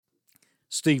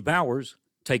Steve Bowers,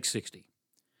 Take 60.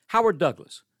 Howard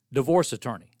Douglas, divorce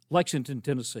attorney, Lexington,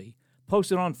 Tennessee,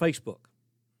 posted on Facebook.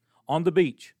 On the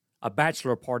beach, a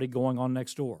bachelor party going on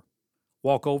next door.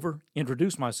 Walk over,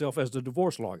 introduce myself as the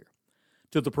divorce lawyer.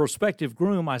 To the prospective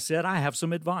groom, I said, I have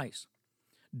some advice.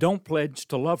 Don't pledge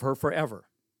to love her forever.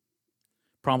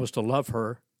 Promise to love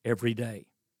her every day.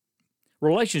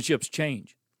 Relationships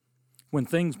change. When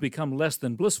things become less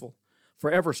than blissful,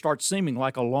 forever starts seeming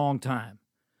like a long time.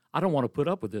 I don't want to put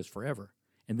up with this forever.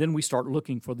 And then we start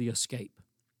looking for the escape.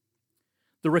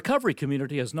 The recovery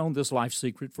community has known this life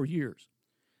secret for years.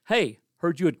 Hey,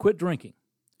 heard you had quit drinking.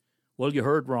 Well, you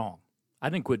heard wrong. I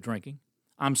didn't quit drinking.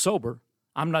 I'm sober.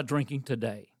 I'm not drinking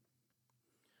today.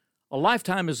 A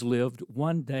lifetime is lived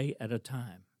one day at a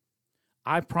time.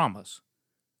 I promise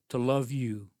to love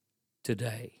you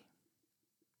today.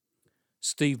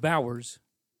 Steve Bowers,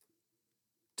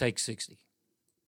 Take 60.